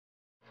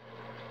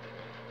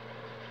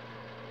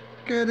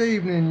Good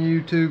evening,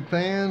 YouTube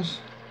fans.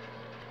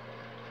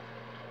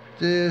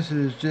 This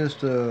is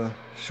just a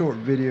short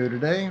video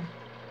today.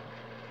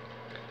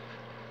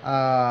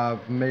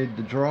 I've made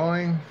the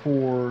drawing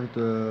for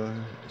the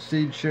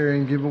seed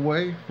sharing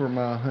giveaway for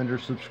my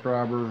 100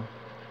 subscriber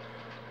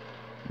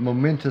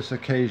momentous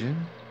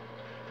occasion,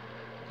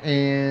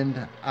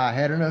 and I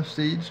had enough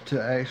seeds to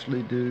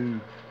actually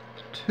do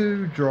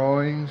 2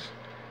 drawings,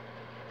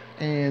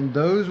 and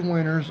those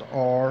winners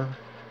are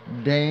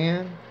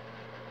Dan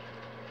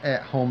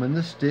at Home in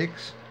the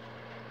Sticks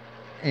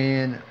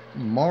and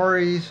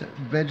Mari's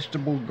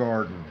Vegetable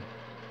Garden.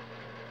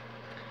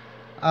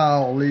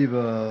 I'll leave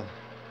a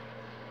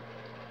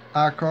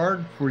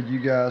iCard for you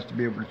guys to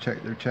be able to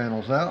check their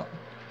channels out.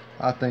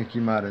 I think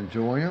you might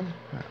enjoy them.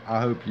 I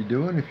hope you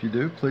do, and if you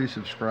do, please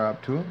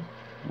subscribe to them.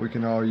 We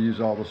can all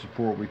use all the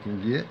support we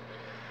can get.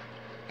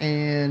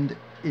 And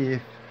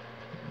if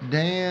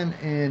Dan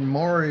and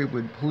Mari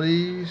would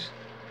please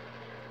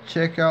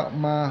check out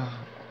my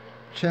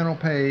channel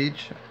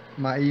page,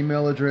 my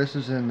email address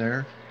is in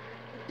there.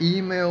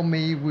 Email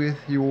me with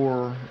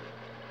your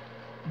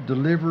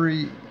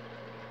delivery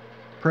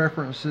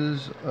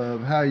preferences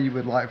of how you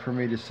would like for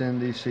me to send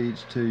these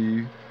seeds to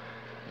you,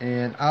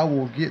 and I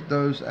will get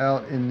those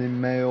out in the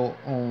mail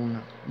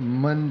on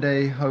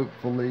Monday,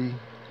 hopefully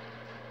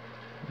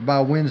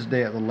by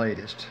Wednesday at the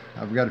latest.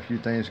 I've got a few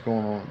things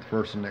going on at the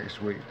first of next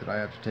week that I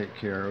have to take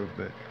care of,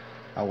 but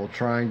I will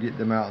try and get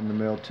them out in the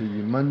mail to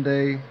you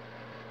Monday.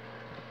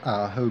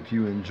 I hope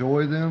you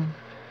enjoy them,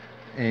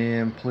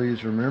 and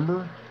please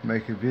remember,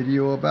 make a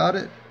video about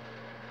it,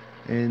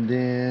 and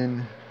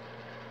then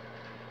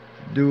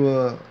do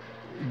a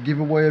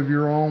giveaway of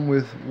your own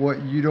with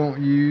what you don't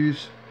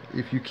use.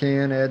 If you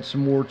can add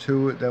some more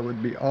to it, that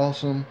would be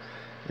awesome.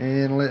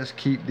 And let's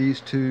keep these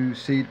 2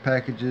 seed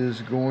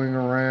packages going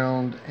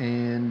around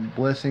and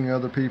blessing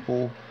other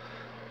people,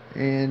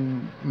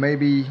 and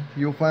maybe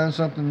you'll find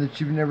something that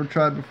you've never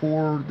tried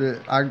before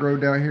that I grow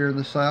down here in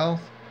the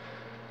South.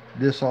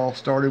 This all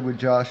started with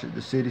Josh at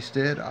the City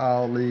Stead.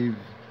 I'll leave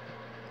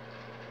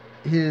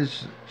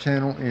his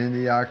channel in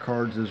the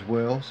iCards as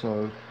well,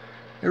 so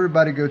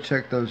everybody go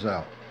check those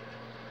out.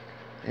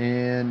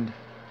 And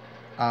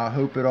I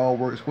hope it all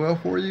works well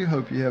for you.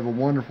 Hope you have a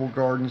wonderful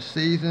garden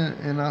season,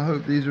 and I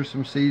hope these are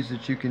some seeds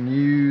that you can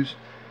use,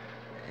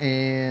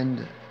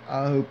 and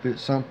I hope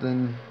it's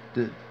something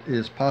that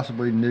is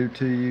possibly new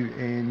to you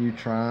and you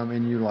try them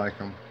and you like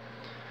them.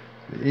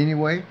 But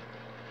anyway,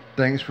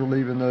 thanks for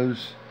leaving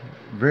those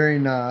very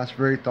nice,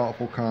 very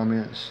thoughtful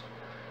comments,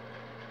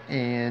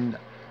 and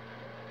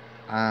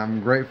I'm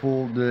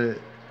grateful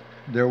that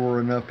there were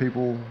enough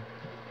people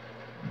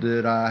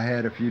that I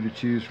had a few to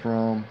choose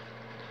from.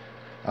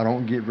 I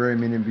don't get very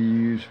many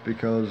views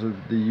because of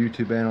the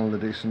YouTube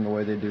analytics and the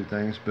way they do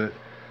things, but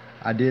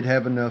I did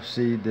have enough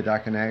seed that I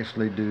can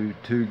actually do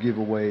 2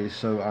 giveaways,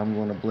 so I'm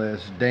going to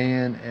bless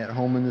Dan at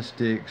Home in the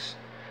Sticks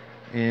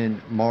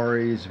and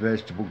Mari's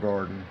Vegetable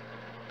Garden.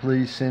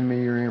 Please send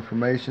me your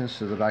information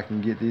so that I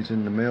can get these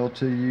in the mail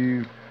to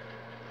you.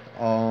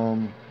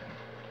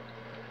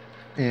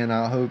 And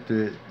I hope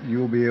that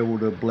you'll be able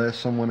to bless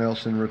someone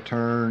else in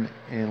return,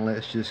 and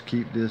let's just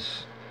keep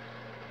this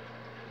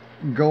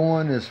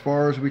going as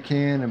far as we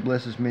can and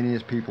bless as many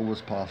as people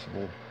as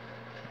possible.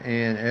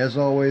 And as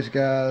always,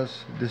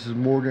 guys, this is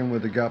Morgan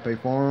with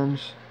Agape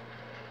Farms.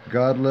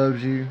 God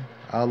loves you,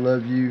 I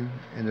love you,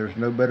 and there's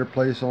no better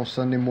place on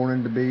Sunday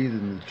morning to be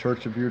than the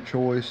church of your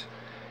choice,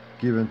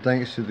 giving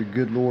thanks to the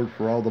good Lord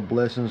for all the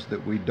blessings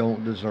that we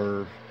don't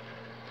deserve.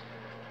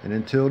 And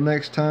until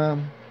next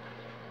time,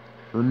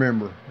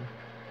 remember,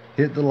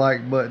 hit the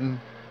like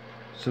button,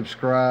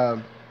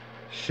 subscribe,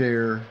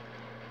 share,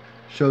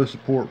 show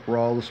support for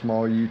all the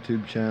small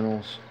YouTube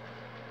channels,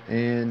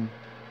 and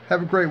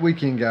have a great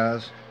weekend,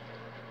 guys.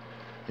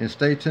 And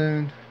stay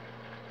tuned.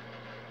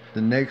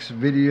 The next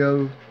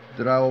video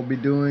that I will be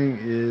doing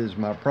is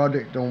my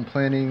project on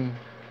planting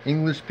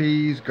English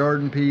peas,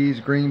 garden peas,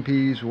 green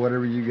peas,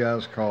 whatever you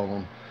guys call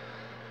them.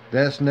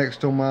 That's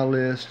next on my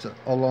list,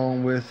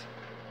 along with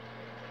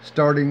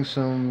starting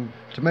some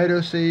tomato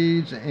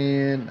seeds,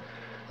 and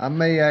I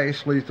may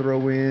actually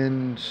throw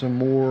in some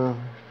more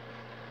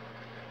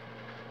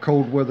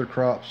cold weather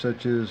crops,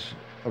 such as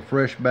a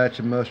fresh batch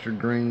of mustard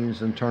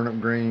greens and turnip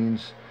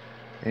greens,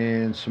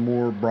 and some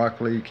more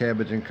broccoli,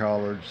 cabbage, and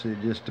collards. It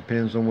just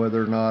depends on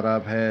whether or not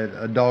I've had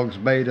a dog's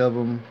bait of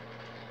them,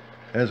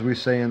 as we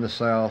say in the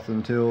South,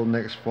 until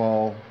next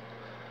fall,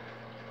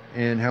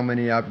 and how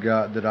many I've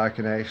got that I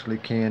can actually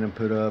can and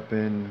put up,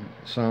 and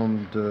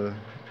some to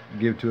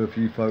give to a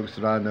few folks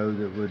that I know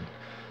that would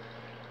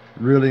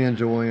really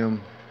enjoy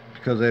them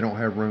because they don't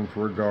have room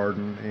for a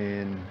garden.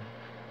 And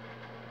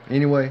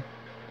anyway,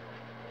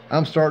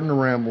 I'm starting to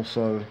ramble,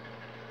 so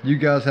you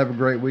guys have a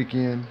great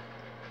weekend.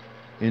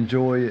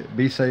 Enjoy it.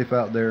 Be safe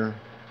out there.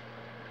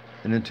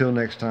 And until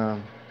next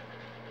time,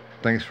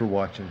 thanks for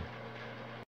watching.